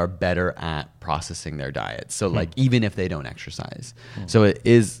that are better at processing their diets. So like even if they don't exercise. So it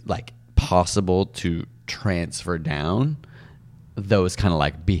is like possible to transfer down those kind of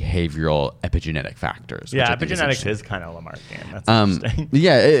like behavioral epigenetic factors. Yeah, epigenetics is kind of Lamarckian. That's interesting.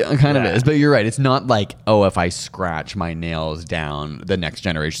 Yeah, it kind of is. But you're right. It's not like, oh, if I scratch my nails down, the next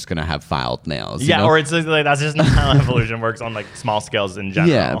generation's going to have filed nails. Yeah, you know? or it's like, that's just not how evolution works on like small scales in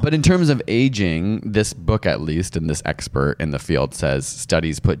general. Yeah, but in terms of aging, this book at least, and this expert in the field says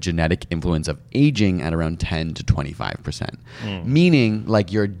studies put genetic influence of aging at around 10 to 25%. Meaning like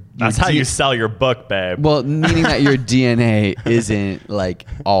that's how you sell your book, babe. Well, meaning that your DNA isn't like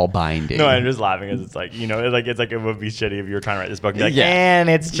all binding. No, I'm just laughing because it's like, you know, it's like it would be shitty if you were trying to write this book and be like, and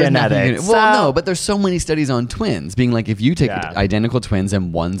it's genetics. Well, no, but there's so many studies on twins being like, if you take identical twins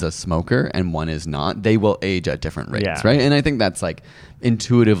and one's a smoker and one is not, they will age at different rates, right? And I think that's like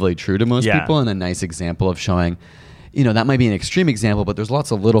intuitively true to most people, and a nice example of showing, you know, that might be an extreme example, but there's lots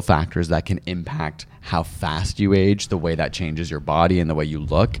of little factors that can impact how fast you age, the way that changes your body and the way you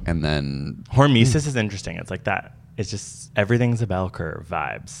look. And then hormesis is interesting. It's like that. It's just everything's a bell curve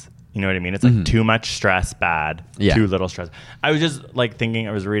vibes. You know what I mean? It's like too much stress, bad. Too little stress. I was just like thinking,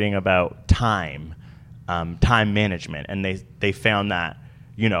 I was reading about time management, and they found that,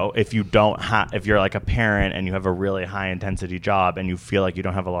 you know, if you're like a parent and you have a really high intensity job and you feel like you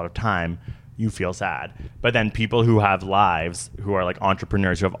don't have a lot of time, you feel sad. But then people who have lives, who are like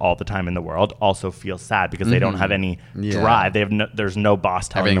entrepreneurs who have all the time in the world, also feel sad because they don't have any drive. They have there's no boss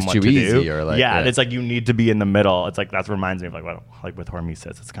telling them what to do. Or like, it's like you need to be in the middle. It's like that reminds me of like with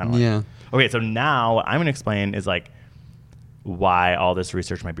hormesis. It's kind of like okay. So now what I'm going to explain is like why all this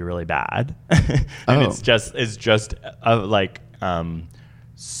research might be really bad, and it's just a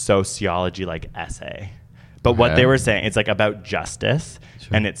sociology like essay. But what they were saying, it's like about justice,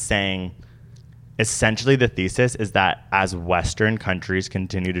 and it's saying essentially the thesis is that as Western countries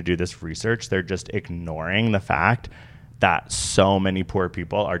continue to do this research, they're just ignoring the fact that so many poor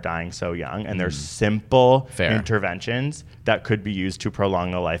people are dying so young, and there's simple interventions that could be used to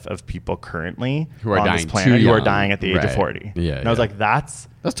prolong the life of people currently who are on dying this planet too who are young. dying at the age of 40. And I was like, that's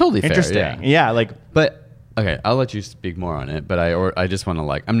totally interesting. Fair, but okay, I'll let you speak more on it, but I just want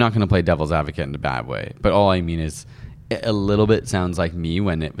to I'm not going to play devil's advocate in a bad way, but all I mean is it a little bit sounds like me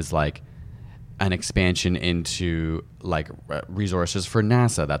when it was like an expansion into like resources for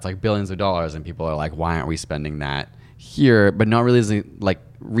NASA. That's like billions of dollars, and people are like, why aren't we spending that here? But not really, like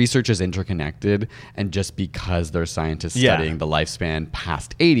research is interconnected, and just because there's scientists studying the lifespan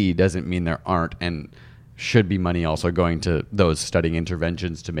past 80 doesn't mean there aren't and should be money also going to those studying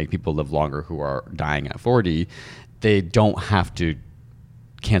interventions to make people live longer who are dying at 40. They don't have to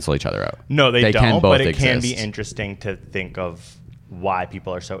cancel each other out. No, they don't, can both but it exist. can be interesting to think of why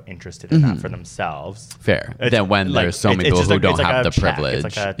people are so interested in that for themselves. Fair. Then when there's so many people who don't have the privilege.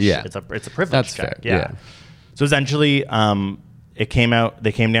 It's a privilege That's check. fair. Yeah. So essentially, they came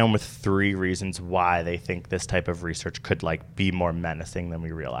down with 3 reasons why they think this type of research could like be more menacing than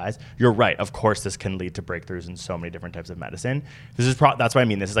we realize. You're right. Of course, this can lead to breakthroughs in so many different types of medicine. That's what I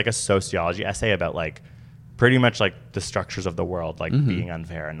mean. This is like a sociology essay about like pretty much like the structures of the world, like being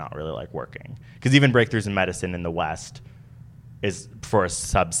unfair and not really like working. Because even breakthroughs in medicine in the West is for a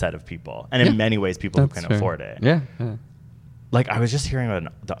subset of people. And in many ways, people who can afford it. Yeah. Like I was just hearing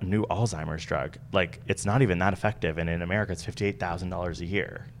about the new Alzheimer's drug. Like it's not even that effective. And in America, it's $58,000 a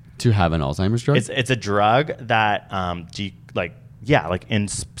year. To have an Alzheimer's drug? It's a drug that, in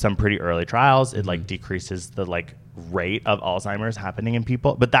some pretty early trials, it like decreases the like rate of Alzheimer's happening in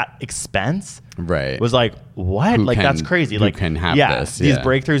people. But that expense was like, what? That's crazy. Who can have this? These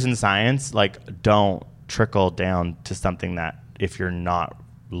breakthroughs in science like don't trickle down to something that if you're not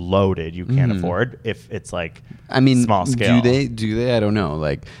loaded you can't afford, if it's like small scale. Do they I don't know,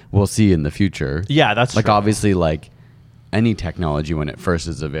 like we'll see in the future. That's like true. Obviously like any technology when it first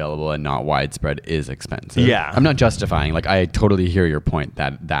is available and not widespread is expensive. I'm not justifying, like I totally hear your point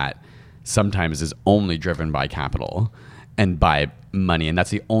that sometimes is only driven by capital and by money, and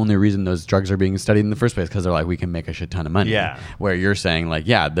that's the only reason those drugs are being studied in the first place, because they're like, we can make a shit ton of money. Where you're saying like,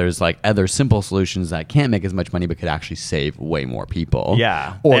 there's like other simple solutions that can't make as much money but could actually save way more people.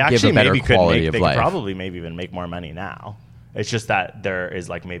 Or they give a better quality of life. They could probably maybe even make more money now. It's just that there is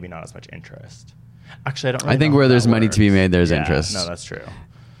like maybe not as much interest. Actually, I don't really I think know where there's that money works. to be made, there's interest. No, that's true.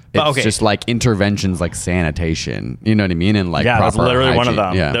 It's just like interventions like sanitation, you know what I mean? And like proper that's literally hygiene. one of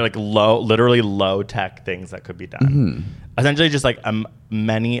them. They're like literally low tech things that could be done. Essentially, just like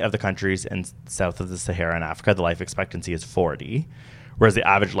many of the countries in south of the Sahara in Africa, the life expectancy is 40, whereas the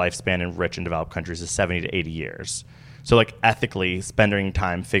average lifespan in rich and developed countries is 70 to 80 years. So like ethically spending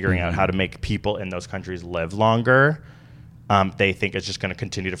time figuring out how to make people in those countries live longer, they think it's just going to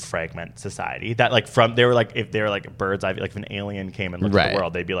continue to fragment society. That like they were like, if they were like birds eye, like if an alien came and looked at the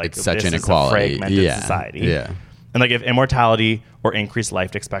world, they'd be like, it's such this inequality. is a fragmented society. And like if immortality or increased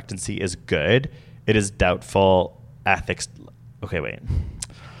life expectancy is good, it is doubtful ethics. Okay, wait.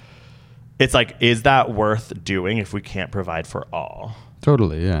 It's like, is that worth doing if we can't provide for all?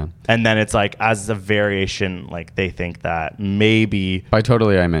 Totally, yeah. And then it's like, as a variation, like they think that maybe... By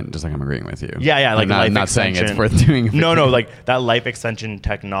totally, I meant just like I'm agreeing with you. Like I'm not saying it's worth doing. No, like that life extension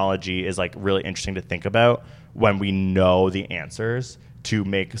technology is like really interesting to think about when we know the answers to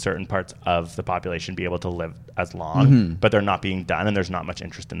make certain parts of the population be able to live as long, but they're not being done and there's not much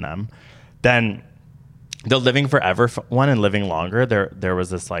interest in them. Then the living forever one and living longer, there was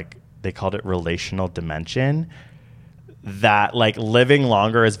this like, they called it relational dimension, that like living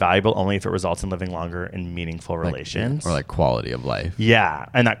longer is valuable only if it results in living longer in meaningful relations. Or like quality of life.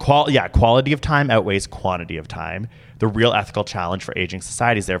 And that quality of time outweighs quantity of time. The real ethical challenge for aging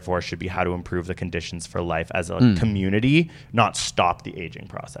societies, therefore, should be how to improve the conditions for life as a community, not stop the aging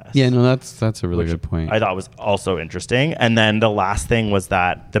process. Yeah, no, that's a really good point. I thought was also interesting. And then the last thing was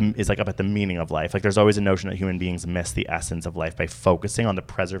that is like about the meaning of life. Like there's always a notion that human beings miss the essence of life by focusing on the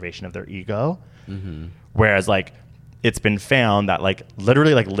preservation of their ego. Whereas like it's been found that like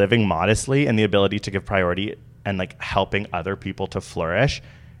literally like living modestly and the ability to give priority and like helping other people to flourish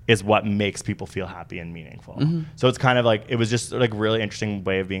is what makes people feel happy and meaningful. So it's kind of like, it was just like really interesting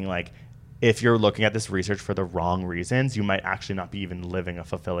way of being like, if you're looking at this research for the wrong reasons, you might actually not be even living a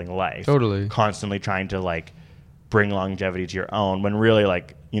fulfilling life. Totally. Constantly trying to like bring longevity to your own, when really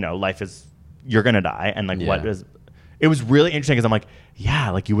like, life is, you're going to die. And like, it was really interesting because I'm like,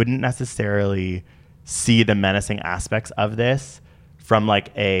 like you wouldn't necessarily see the menacing aspects of this from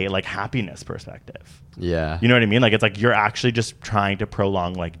like a like happiness perspective. Yeah. You know what I mean? Like, it's like you're actually just trying to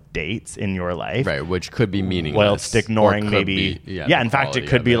prolong like dates in your life. Right. Which could be meaningless. Whilst ignoring maybe. In fact, it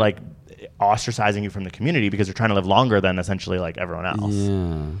could be like ostracizing you from the community because you're trying to live longer than essentially like everyone else.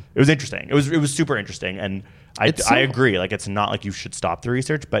 Yeah. It was interesting. It was super interesting. And I agree. Like, it's not like you should stop the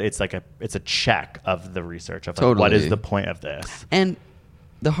research, but it's like it's a check of the research of like, what is the point of this? And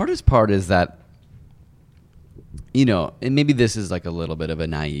the hardest part is that, and maybe this is like a little bit of a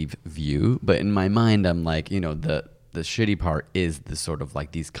naive view, but in my mind, I'm like, the shitty part is the sort of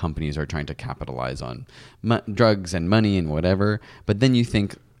like these companies are trying to capitalize on drugs and money and whatever. But then you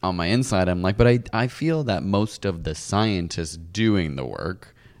think on my inside, I'm like, but I feel that most of the scientists doing the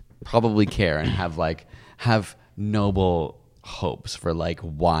work probably care and have noble hopes for like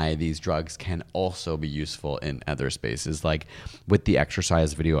why these drugs can also be useful in other spaces. Like with the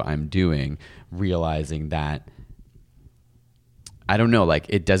exercise video I'm doing, realizing that, I don't know, like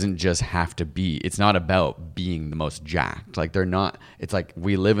it doesn't just have to be, it's not about being the most jacked. Like it's like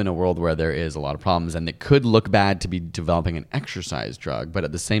we live in a world where there is a lot of problems and it could look bad to be developing an exercise drug, but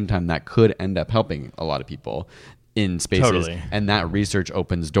at the same time that could end up helping a lot of people in spaces. Totally. And that research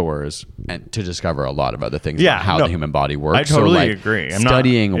opens doors and to discover a lot of other things about how the human body works. I totally agree.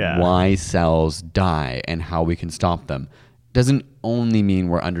 Studying why cells die and how we can stop them doesn't only mean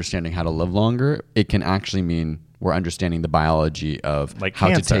we're understanding how to live longer. It can actually mean we're understanding the biology of like how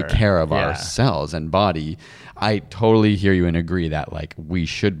cancer. To take care of our cells and body. I totally hear you and agree that like we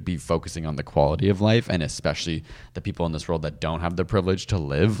should be focusing on the quality of life, and especially the people in this world that don't have the privilege to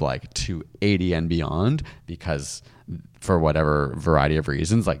live like to 80 and beyond, because for whatever variety of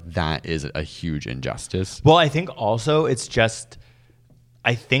reasons, like that is a huge injustice. Well, I think also it's just,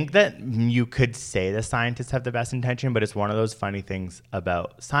 I think that you could say the scientists have the best intention, but it's one of those funny things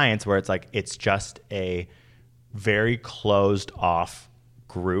about science where it's like, it's just a very closed off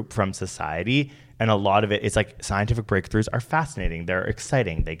group from society. And a lot of it is like scientific breakthroughs are fascinating. They're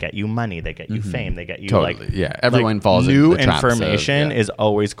exciting. They get you money. They get you fame. They get you everyone falls new into the traps information is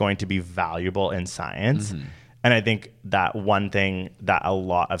always going to be valuable in science. And I think that one thing that a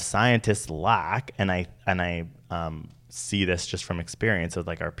lot of scientists lack, and I see this just from experience with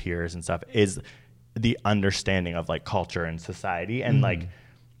like our peers and stuff, is the understanding of like culture and society. And like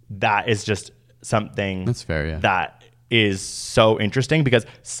that is just something that's fair, that is so interesting, because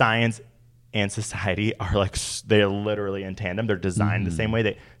science and society are like, they're literally in tandem. They're designed the same way.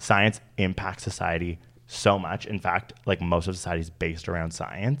 That science impacts society so much. In fact, like most of society is based around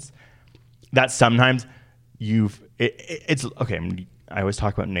science, that sometimes it's okay. I always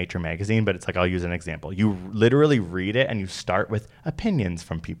talk about Nature magazine, but it's like, I'll use an example. You literally read it and you start with opinions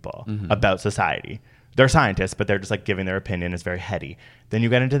from people about society. They're scientists, but they're just like giving their opinion. It's very heady. Then you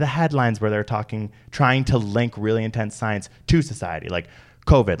get into the headlines where they're trying to link really intense science to society, like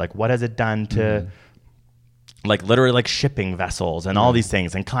COVID, like what has it done to like literally like shipping vessels and all these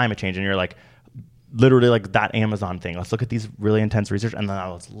things and climate change. And you're like, literally like that Amazon thing. Let's look at these really intense research and then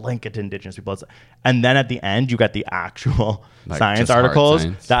let's link it to indigenous people. And then at the end, you get the actual like science articles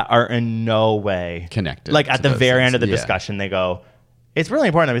that are in no way connected. Like at the very end of the discussion, they go, it's really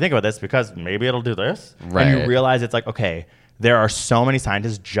important that we think about this because maybe it'll do this. Right. And you realize it's like, okay, there are so many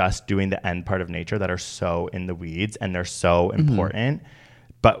scientists just doing the end part of nature that are so in the weeds and they're so important.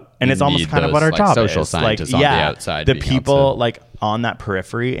 But it's almost kind of what our job social is. Scientists on the outside. The people like on that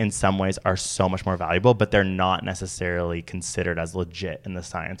periphery in some ways are so much more valuable, but they're not necessarily considered as legit in the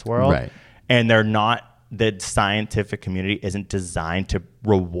science world. Right. And the scientific community isn't designed to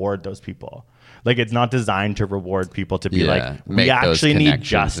reward those people. Like, it's not designed to reward people to be like, we actually need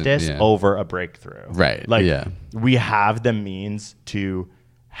justice over a breakthrough. Right. Like, we have the means to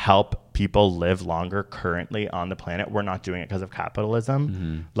help people live longer currently on the planet. We're not doing it because of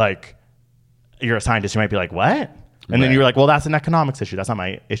capitalism. Like, you're a scientist, you might be like, what? And then you're like, well, that's an economics issue. That's not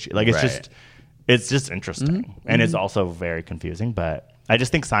my issue. Like, it's just interesting. And it's also very confusing. But I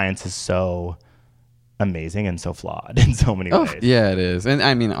just think science is so amazing and so flawed in so many ways. Yeah, it is. And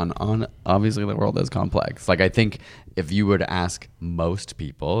I mean, on obviously the world is complex. Like, I think if you were to ask most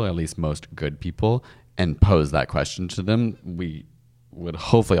people, at least most good people, and pose that question to them, we would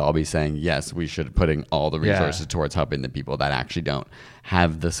hopefully all be saying, yes, we should putting all the resources towards helping the people that actually don't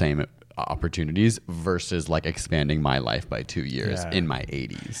have the same opportunities versus like expanding my life by 2 years in my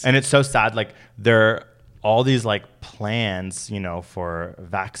 80s. And it's so sad. Like there are all these like plans, you know, for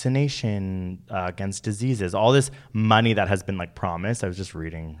vaccination against diseases, all this money that has been like promised. I was just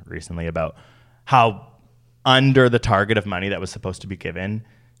reading recently about how under the target of money that was supposed to be given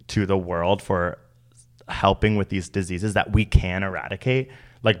to the world for helping with these diseases that we can eradicate,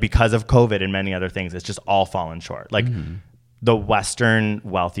 like because of COVID and many other things, it's just all fallen short. Like the Western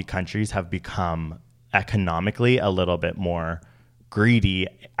wealthy countries have become economically a little bit more greedy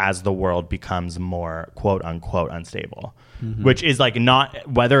as the world becomes more quote unquote unstable, which is like not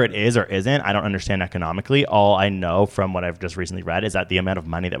whether it is or isn't. I don't understand economically. All I know from what I've just recently read is that the amount of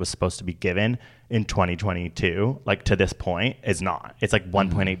money that was supposed to be given in 2022, like to this point, is not. It's like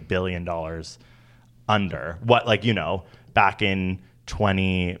 $1.8 billion under what, like, you know, back in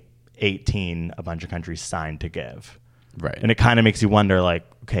 2018, a bunch of countries signed to give. Right. And it kind of makes you wonder, like,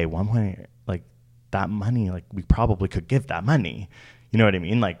 okay, like that money, like we probably could give that money. You know what I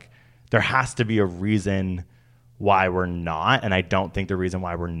mean? Like there has to be a reason why we're not. And I don't think the reason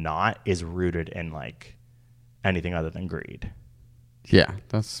why we're not is rooted in like anything other than greed. Yeah,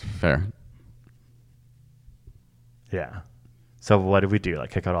 that's fair. Yeah. So what do we do?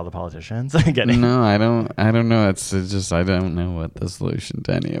 Like kick out all the politicians? No, I don't know. It's just, I don't know what the solution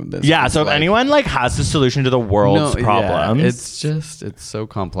to any of this Yeah. is. So if anyone like has the solution to the world's problems, it's so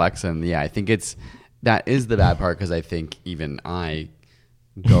complex. And I think that is the bad part. Cause I think even I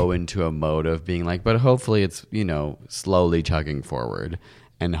go into a mode of being like, but hopefully it's, you know, slowly chugging forward.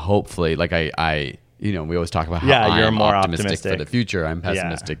 And hopefully like I you know, we always talk about how you're I'm more optimistic for the future. I'm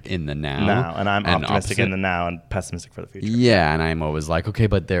pessimistic in the now. And I'm optimistic in the now and pessimistic for the future. Yeah. And I'm always like, okay,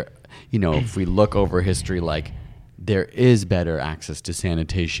 but there, you know, if we look over history, like there is better access to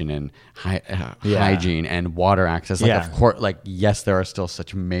sanitation and hygiene and water access. Like, of course, like, yes, there are still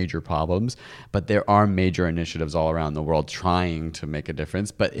such major problems, but there are major initiatives all around the world trying to make a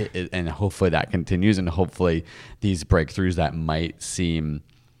difference. But and hopefully that continues. And hopefully these breakthroughs that might seem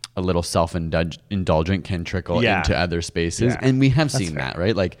a little self-indulgent can trickle into other spaces. And we have seen that,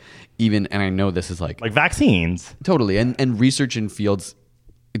 right? Like even, and I know this is like vaccines. Totally. And research in fields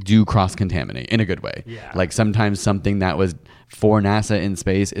do cross-contaminate in a good way. Like sometimes something that was for NASA in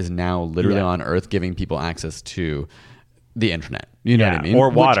space is now literally on Earth, giving people access to the internet. You know what I mean? Or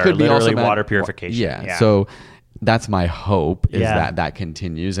water, could be literally water purification. So that's my hope, is that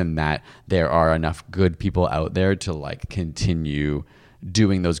continues, and that there are enough good people out there to like continue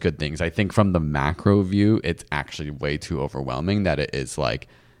doing those good things. I think from the macro view, it's actually way too overwhelming, that it is like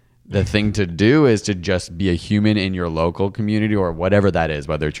the thing to do is to just be a human in your local community or whatever that is,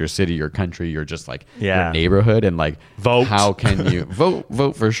 whether it's your city, your country, your just like your neighborhood, and like vote. How can you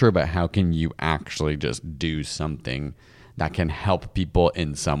vote for sure, but how can you actually just do something that can help people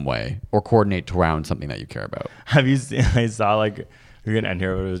in some way or coordinate around something that you care about? Have you seen, I saw like, we're going to end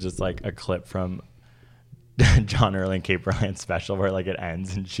here, but it was just like a clip from John Early and Kate Bryant's special where like it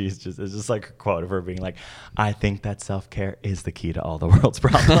ends and it's just like a quote of her being like, I think that self-care is the key to all the world's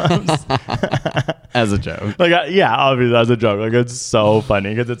problems. As a joke. Like, obviously as a joke. Like it's so funny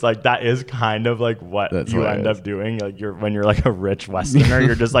because it's like, that is kind of like what you end up doing. Like when you're like a rich Westerner,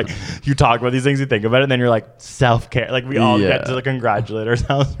 you're just like, you talk about these things, you think about it, and then you're like, self-care. Like we all get to like, congratulate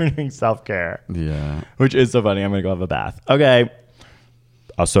ourselves for doing self-care. Yeah. Which is so funny. I'm going to go have a bath. Okay.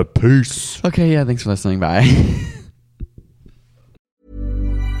 I said peace. Okay, yeah, thanks for listening. Bye.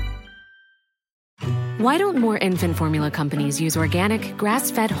 Why don't more infant formula companies use organic,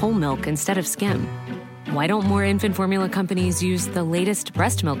 grass-fed whole milk instead of skim? Why don't more infant formula companies use the latest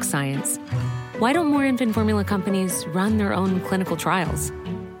breast milk science? Why don't more infant formula companies run their own clinical trials?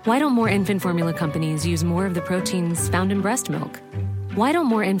 Why don't more infant formula companies use more of the proteins found in breast milk? Why don't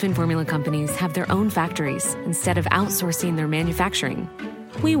more infant formula companies have their own factories instead of outsourcing their manufacturing?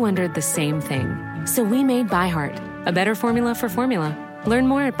 We wondered the same thing. So we made ByHeart, a better formula for formula. Learn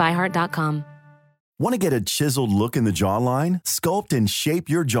more at byheart.com. Want to get a chiseled look in the jawline? Sculpt and shape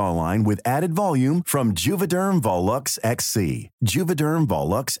your jawline with added volume from Juvederm Volux XC. Juvederm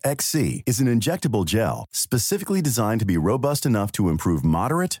Volux XC is an injectable gel specifically designed to be robust enough to improve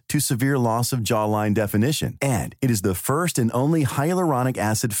moderate to severe loss of jawline definition. And it is the first and only hyaluronic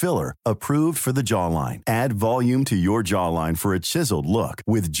acid filler approved for the jawline. Add volume to your jawline for a chiseled look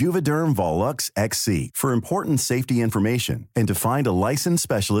with Juvederm Volux XC. For important safety information and to find a licensed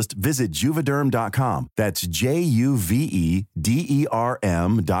specialist, visit Juvederm.com. That's Juvederm.com.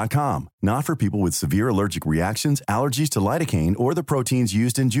 Not for people with severe allergic reactions, allergies to lidocaine, or the proteins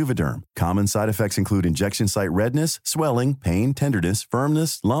used in Juvederm. Common side effects include injection site redness, swelling, pain, tenderness,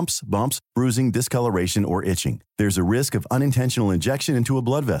 firmness, lumps, bumps, bruising, discoloration, or itching. There's a risk of unintentional injection into a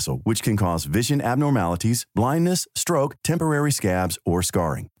blood vessel, which can cause vision abnormalities, blindness, stroke, temporary scabs, or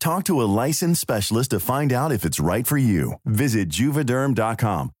scarring. Talk to a licensed specialist to find out if it's right for you. Visit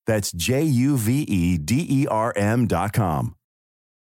Juvederm.com. That's JUVEDERM.com.